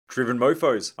Driven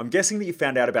Mofos. I'm guessing that you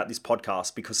found out about this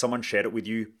podcast because someone shared it with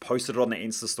you, posted it on their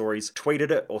Insta stories,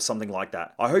 tweeted it, or something like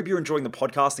that. I hope you're enjoying the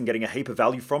podcast and getting a heap of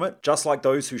value from it, just like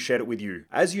those who shared it with you.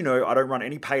 As you know, I don't run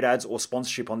any paid ads or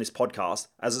sponsorship on this podcast,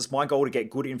 as it's my goal to get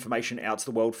good information out to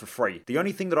the world for free. The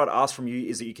only thing that I'd ask from you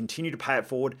is that you continue to pay it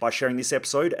forward by sharing this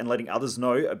episode and letting others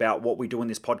know about what we do in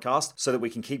this podcast so that we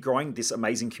can keep growing this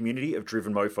amazing community of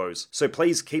Driven Mofos. So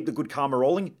please keep the good karma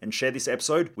rolling and share this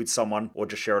episode with someone or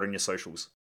just share it on your socials.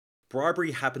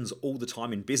 Bribery happens all the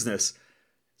time in business.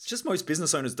 It's just most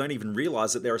business owners don't even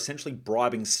realize that they're essentially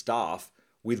bribing staff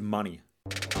with money.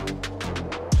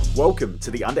 Welcome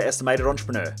to The Underestimated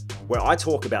Entrepreneur, where I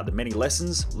talk about the many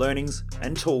lessons, learnings,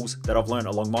 and tools that I've learned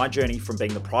along my journey from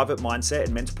being the private mindset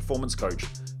and mental performance coach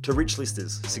to rich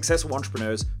listers, successful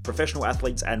entrepreneurs, professional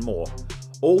athletes, and more,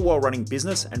 all while running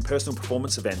business and personal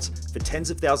performance events for tens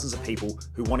of thousands of people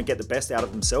who want to get the best out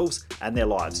of themselves and their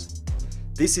lives.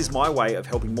 This is my way of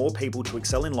helping more people to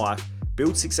excel in life,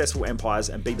 build successful empires,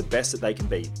 and be the best that they can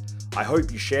be. I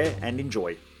hope you share and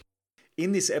enjoy.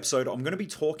 In this episode, I'm going to be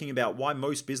talking about why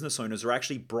most business owners are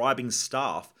actually bribing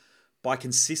staff by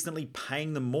consistently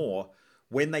paying them more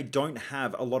when they don't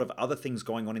have a lot of other things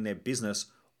going on in their business,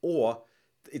 or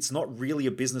it's not really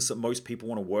a business that most people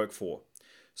want to work for.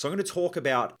 So I'm going to talk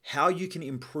about how you can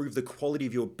improve the quality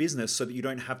of your business so that you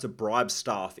don't have to bribe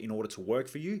staff in order to work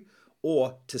for you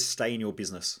or to stay in your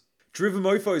business. Driven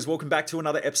Mofos, welcome back to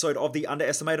another episode of The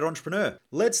Underestimated Entrepreneur.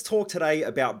 Let's talk today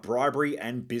about bribery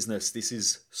and business. This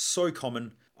is so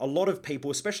common. A lot of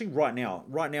people, especially right now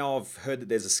I've heard that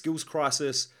there's a skills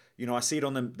crisis. I see it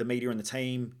on the media and the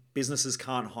team. Businesses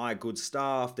can't hire good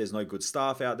staff. There's no good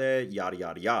staff out there, yada,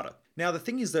 yada, yada. Now, the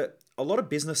thing is that a lot of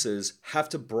businesses have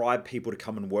to bribe people to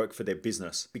come and work for their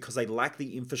business because they lack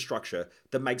the infrastructure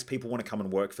that makes people want to come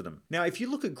and work for them. Now, if you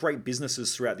look at great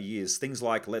businesses throughout the years, things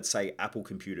like, let's say, Apple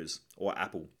Computers or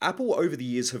Apple. Apple over the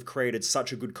years have created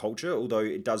such a good culture, although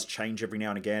it does change every now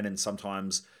and again. And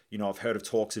sometimes, I've heard of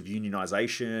talks of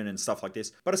unionization and stuff like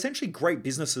this. But essentially great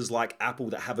businesses like Apple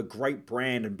that have a great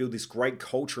brand and build this great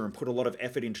culture and put a lot of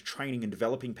effort into training and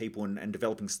developing people and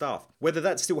developing staff. Whether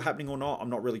that's still happening or not, I'm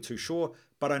not really too sure.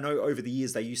 But I know over the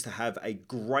years they used to have a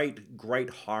great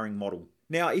hiring model.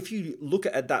 Now, if you look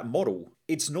at that model,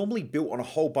 it's normally built on a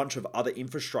whole bunch of other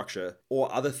infrastructure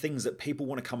or other things that people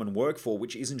want to come and work for,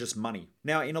 which isn't just money.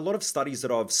 Now, in a lot of studies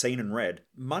that I've seen and read,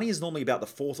 money is normally about the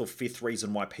fourth or fifth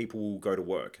reason why people will go to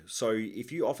work. So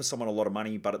if you offer someone a lot of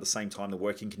money, but at the same time the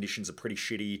working conditions are pretty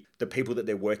shitty, the people that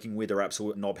they're working with are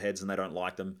absolute knobheads and they don't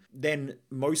like them, then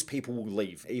most people will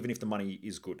leave, even if the money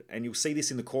is good. And you'll see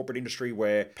this in the corporate industry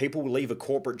where people will leave a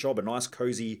corporate job, a nice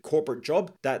cozy corporate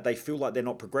job that they feel like they're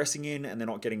not progressing in and they're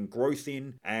not getting growth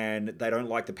in, and they don't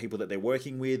like the people that they're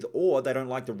working with, or they don't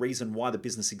like the reason why the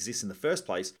business exists in the first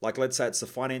place. Like, let's say it's a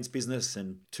finance business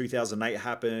and 2008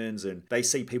 happens and they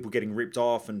see people getting ripped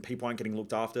off and people aren't getting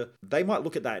looked after. They might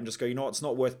look at that and just go, it's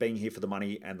not worth being here for the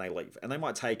money, and they leave. And they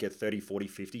might take a $30, $40,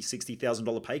 $50,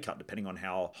 $60,000 pay cut depending on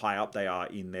how high up they are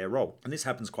in their role. And this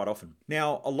happens quite often.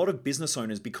 Now, a lot of business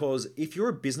owners, because if you're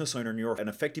a business owner and you're an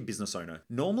effective business owner,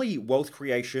 normally wealth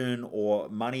creation or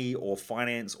money or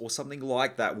finance or something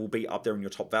like that will be up there in your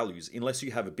top values, unless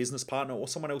you have a business partner or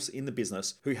someone else in the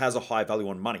business who has a high value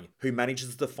on money, who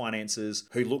manages the finances,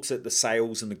 who looks at the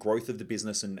sales and the growth of the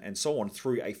business and so on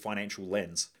through a financial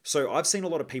lens. So I've seen a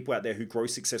lot of people out there who grow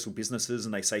successful businesses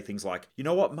and they say things like,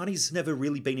 money's never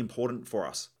really been important for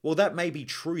us. Well, that may be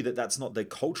true that that's not the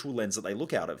cultural lens that they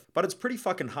look out of, but it's pretty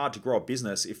fucking hard to grow a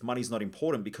business if money's not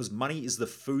important, because money is the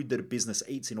food that a business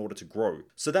eats in order to grow.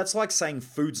 So that's like saying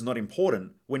food's not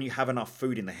important when you have enough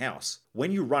food in the house.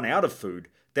 When you run out of food,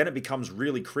 then it becomes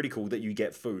really critical that you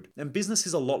get food. And business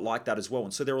is a lot like that as well.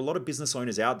 And so there are a lot of business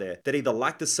owners out there that either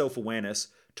lack the self-awareness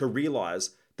to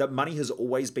realize that money has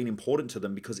always been important to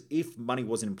them, because if money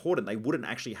wasn't important, they wouldn't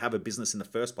actually have a business in the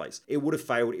first place. It would have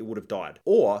failed, it would have died.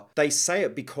 Or they say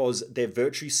it because they're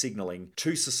virtue signaling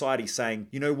to society, saying,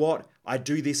 I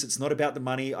do this, it's not about the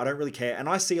money, I don't really care. And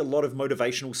I see a lot of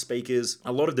motivational speakers,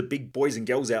 a lot of the big boys and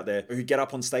girls out there who get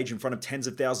up on stage in front of tens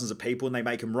of thousands of people and they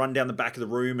make them run down the back of the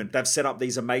room, and they've set up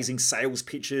these amazing sales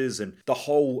pitches, and the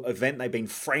whole event they've been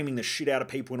framing the shit out of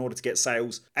people in order to get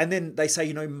sales. And then they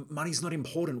say, money's not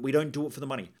important, we don't do it for the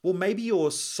money. Well, maybe your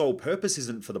sole purpose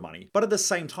isn't for the money, but at the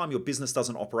same time, your business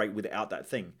doesn't operate without that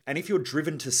thing. And if you're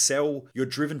driven to sell, you're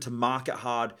driven to market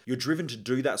hard, you're driven to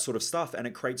do that sort of stuff, and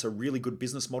it creates a really good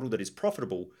business model that is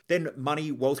profitable, then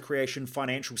money, wealth creation,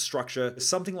 financial structure,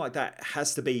 something like that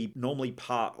has to be normally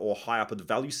part or high up of the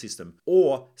value system,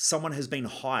 or someone has been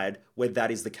hired where that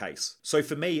is the case. So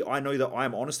for me, I know that I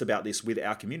am honest about this with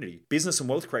our community. Business and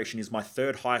wealth creation is my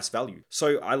third highest value.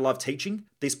 So I love teaching.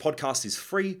 This podcast is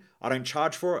free. I don't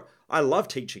charge for it. I love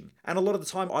teaching. And a lot of the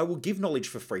time I will give knowledge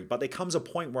for free, but there comes a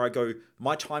point where I go,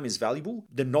 my time is valuable.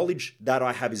 The knowledge that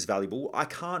I have is valuable. I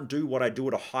can't do what I do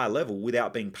at a high level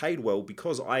without being paid well,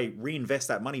 because I reinvest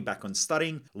that money back on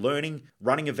studying, learning,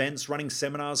 running events, running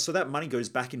seminars. So that money goes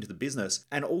back into the business,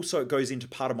 and also it goes into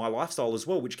part of my lifestyle as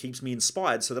well, which keeps me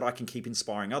inspired so that I can keep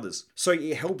inspiring others. So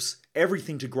it helps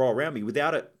everything to grow around me.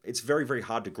 Without it, it's very, very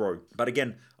hard to grow. But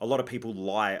again, a lot of people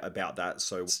lie about that.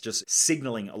 So it's just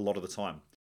signaling a lot of the time.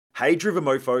 Hey Driven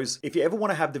Mofos, if you ever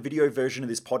want to have the video version of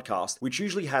this podcast, which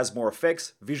usually has more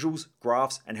effects, visuals,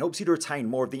 graphs, and helps you to retain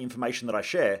more of the information that I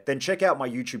share, then check out my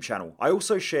YouTube channel. I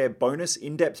also share bonus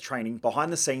in-depth training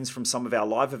behind the scenes from some of our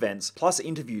live events, plus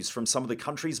interviews from some of the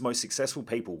country's most successful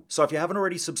people. So if you haven't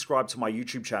already subscribed to my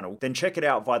YouTube channel, then check it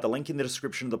out via the link in the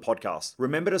description of the podcast.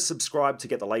 Remember to subscribe to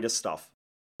get the latest stuff.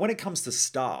 When it comes to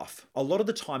staff, a lot of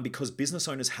the time, because business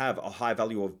owners have a high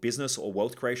value of business or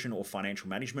wealth creation or financial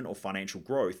management or financial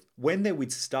growth, when they're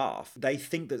with staff, they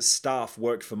think that staff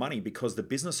work for money because the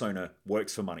business owner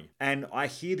works for money. And I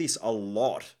hear this a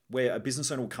lot, where a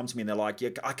business owner will come to me and they're like, yeah,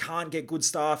 I can't get good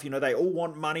staff. They all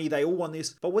want money. They all want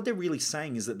this. But what they're really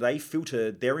saying is that they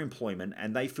filter their employment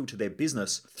and they filter their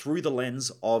business through the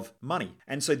lens of money.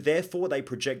 And so therefore they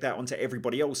project that onto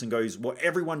everybody else and goes, well,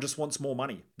 everyone just wants more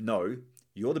money. No.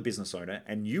 You're the business owner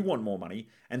and you want more money.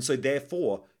 And so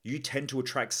therefore you tend to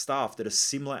attract staff that are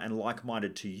similar and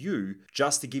like-minded to you,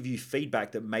 just to give you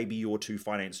feedback that maybe you're too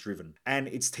finance driven. And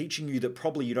it's teaching you that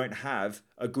probably you don't have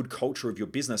a good culture of your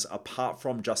business apart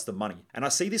from just the money. And I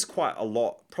see this quite a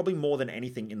lot, probably more than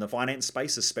anything in the finance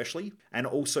space especially, and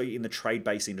also in the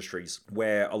trade-based industries,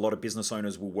 where a lot of business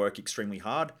owners will work extremely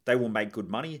hard. They will make good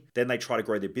money. Then they try to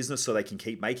grow their business so they can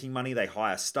keep making money. They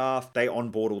hire staff. They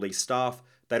onboard all these staff.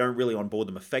 They don't really onboard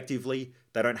them effectively.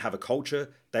 They don't have a culture.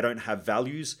 They don't have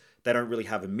values. They don't really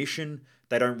have a mission.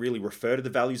 They don't really refer to the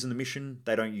values in the mission.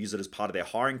 They don't use it as part of their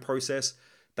hiring process.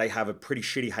 They have a pretty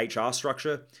shitty HR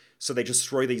structure. So they just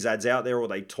throw these ads out there, or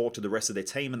they talk to the rest of their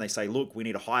team and they say, look, we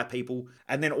need to hire people.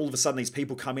 And then all of a sudden these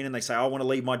people come in and they say, I want to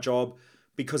leave my job,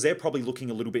 because they're probably looking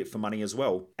a little bit for money as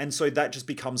well. And so that just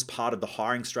becomes part of the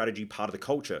hiring strategy, part of the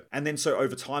culture. And then so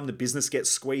over time, the business gets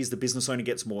squeezed, the business owner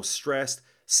gets more stressed,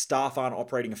 staff aren't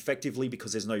operating effectively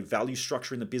because there's no value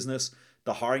structure in the business.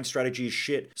 The hiring strategy is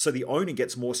shit. So the owner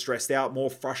gets more stressed out, more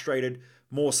frustrated,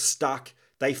 more stuck.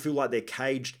 They feel like they're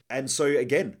caged. And so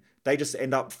again, they just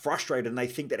end up frustrated and they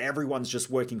think that everyone's just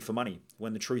working for money,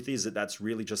 when the truth is that that's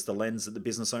really just the lens that the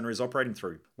business owner is operating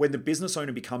through. When the business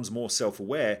owner becomes more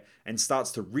self-aware and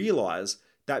starts to realize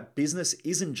that business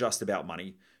isn't just about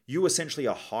money, you essentially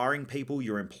are hiring people,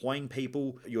 you're employing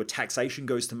people, your taxation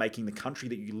goes to making the country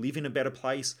that you live in a better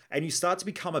place, and you start to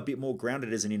become a bit more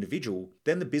grounded as an individual,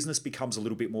 then the business becomes a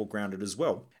little bit more grounded as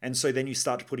well. And so then you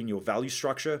start to put in your value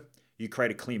structure. You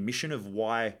create a clear mission of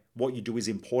why what you do is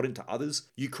important to others.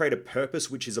 You create a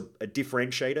purpose, which is a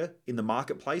differentiator in the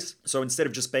marketplace. So instead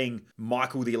of just being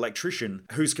Michael the electrician,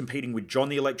 who's competing with John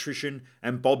the electrician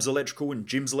and Bob's electrical and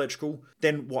Jim's electrical,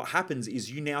 then what happens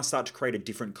is you now start to create a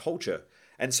different culture.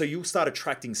 And so you'll start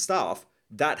attracting staff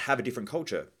that have a different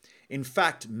culture. In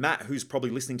fact, Matt, who's probably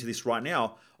listening to this right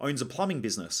now, owns a plumbing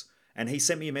business. And he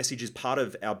sent me a message as part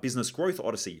of our business growth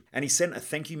odyssey. And he sent a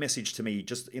thank you message to me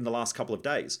just in the last couple of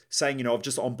days saying, I've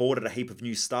just onboarded a heap of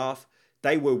new staff.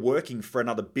 They were working for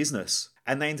another business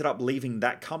and they ended up leaving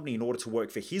that company in order to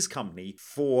work for his company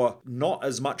for not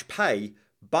as much pay,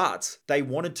 but they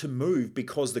wanted to move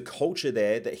because the culture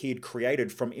there that he had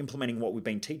created from implementing what we've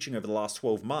been teaching over the last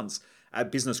 12 months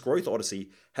at Business Growth Odyssey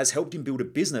has helped him build a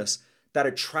business that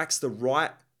attracts the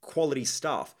right quality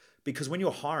staff. Because when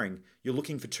you're hiring, you're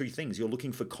looking for two things. You're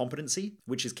looking for competency,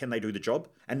 which is can they do the job?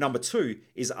 And number two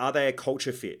is, are they a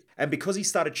culture fit? And because he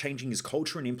started changing his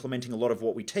culture and implementing a lot of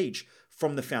what we teach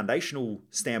from the foundational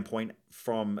standpoint,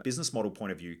 from a business model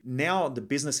point of view, now the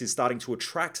business is starting to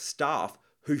attract staff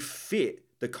who fit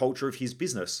the culture of his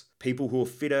business. People who are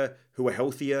fitter, who are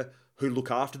healthier, who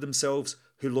look after themselves,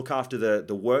 who look after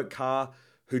the work car,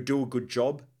 who do a good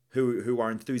job, who are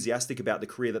enthusiastic about the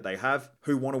career that they have,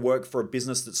 who want to work for a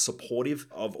business that's supportive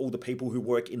of all the people who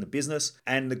work in the business.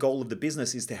 And the goal of the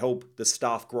business is to help the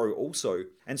staff grow also.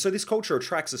 And so this culture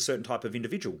attracts a certain type of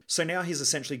individual. So now he's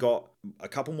essentially got a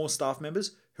couple more staff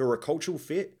members who are a cultural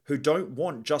fit, who don't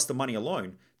want just the money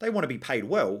alone. They want to be paid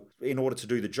well in order to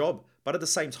do the job, but at the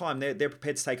same time, they're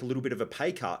prepared to take a little bit of a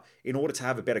pay cut in order to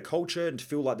have a better culture and to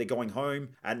feel like they're going home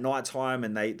at night time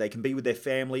and they can be with their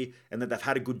family and that they've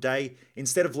had a good day.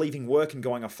 Instead of leaving work and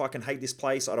going, I fucking hate this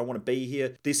place, I don't want to be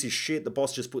here, this is shit, the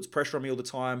boss just puts pressure on me all the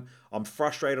time, I'm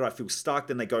frustrated, I feel stuck,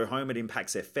 then they go home, it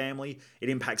impacts their family, it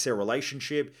impacts their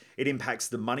relationship, it impacts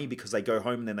the money because they go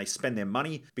home and then they spend their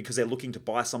money because they're looking to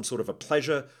buy some sort of a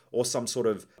pleasure or some sort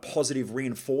of positive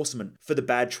reinforcement for the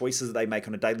bad choices that they make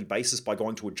on a daily basis by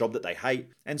going to a job that they hate.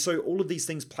 And so all of these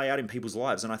things play out in people's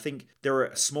lives. And I think there are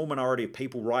a small minority of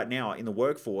people right now in the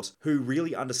workforce who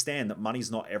really understand that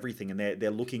money's not everything, and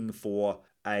they're looking for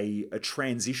a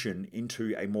transition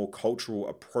into a more cultural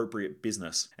appropriate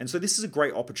business. And so this is a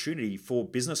great opportunity for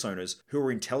business owners who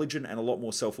are intelligent and a lot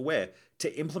more self-aware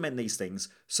to implement these things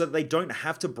so that they don't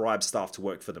have to bribe staff to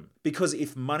work for them. Because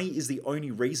if money is the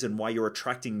only reason why you're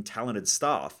attracting talented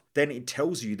staff, then it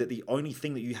tells you that the only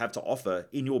thing that you have to offer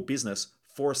in your business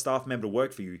for a staff member to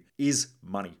work for you is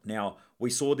money. Now, we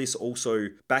saw this also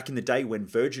back in the day when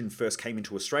Virgin first came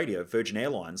into Australia, Virgin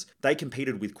Airlines, they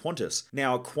competed with Qantas.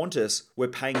 Now, Qantas were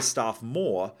paying staff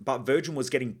more, but Virgin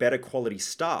was getting better quality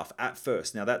staff at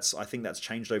first. Now, I think that's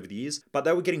changed over the years, but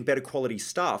they were getting better quality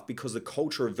staff because the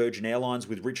culture of Virgin Airlines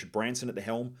with Richard Branson at the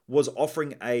helm was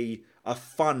offering a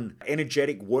fun,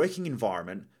 energetic working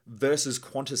environment versus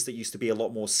Qantas that used to be a lot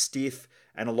more stiff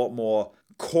and a lot more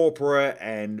corporate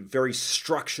and very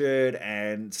structured,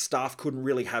 and staff couldn't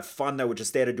really have fun. They were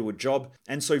just there to do a job.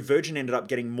 And so Virgin ended up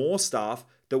getting more staff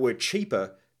that were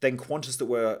cheaper than Qantas that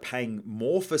were paying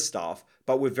more for staff,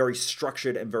 but were very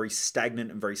structured and very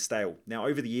stagnant and very stale. Now,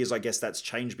 over the years, I guess that's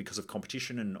changed because of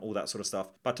competition and all that sort of stuff.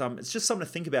 But it's just something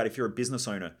to think about if you're a business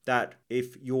owner, that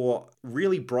if you're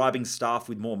really bribing staff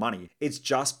with more money, it's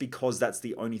just because that's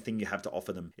the only thing you have to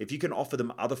offer them. If you can offer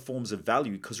them other forms of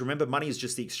value, because remember, money is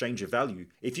just the exchange of value.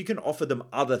 If you can offer them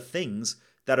other things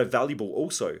that are valuable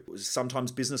also.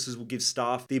 Sometimes businesses will give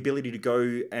staff the ability to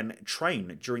go and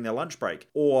train during their lunch break,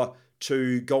 or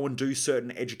to go and do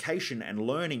certain education and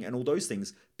learning and all those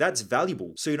things. That's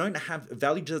valuable. So you don't have,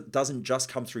 value doesn't just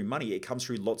come through money, it comes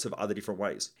through lots of other different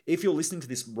ways. If you're listening to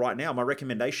this right now, my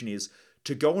recommendation is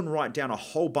to go and write down a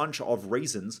whole bunch of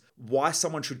reasons why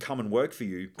someone should come and work for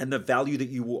you and the value that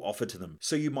you will offer to them.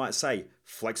 So you might say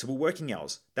flexible working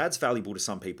hours. That's valuable to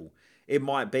some people. It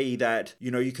might be that,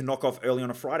 you can knock off early on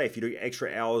a Friday if you do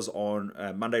extra hours on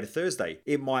Monday to Thursday.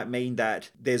 It might mean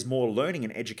that there's more learning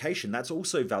and education. That's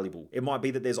also valuable. It might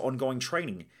be that there's ongoing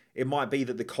training. It might be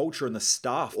that the culture and the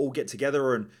staff all get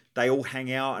together and they all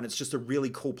hang out and it's just a really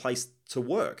cool place to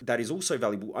work. That is also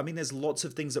valuable. I mean, there's lots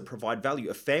of things that provide value.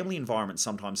 A family environment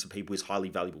sometimes for people is highly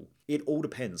valuable. It all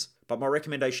depends. But my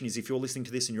recommendation is, if you're listening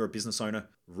to this and you're a business owner,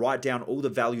 write down all the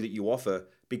value that you offer,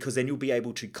 because then you'll be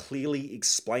able to clearly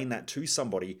explain that to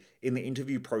somebody in the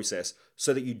interview process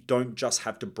so that you don't just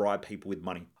have to bribe people with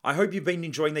money. I hope you've been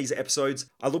enjoying these episodes.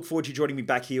 I look forward to joining me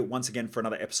back here once again for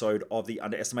another episode of The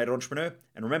Underestimated Entrepreneur.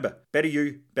 And remember, better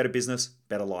you, better business,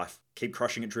 better life. Keep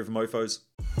crushing it, driven mofos.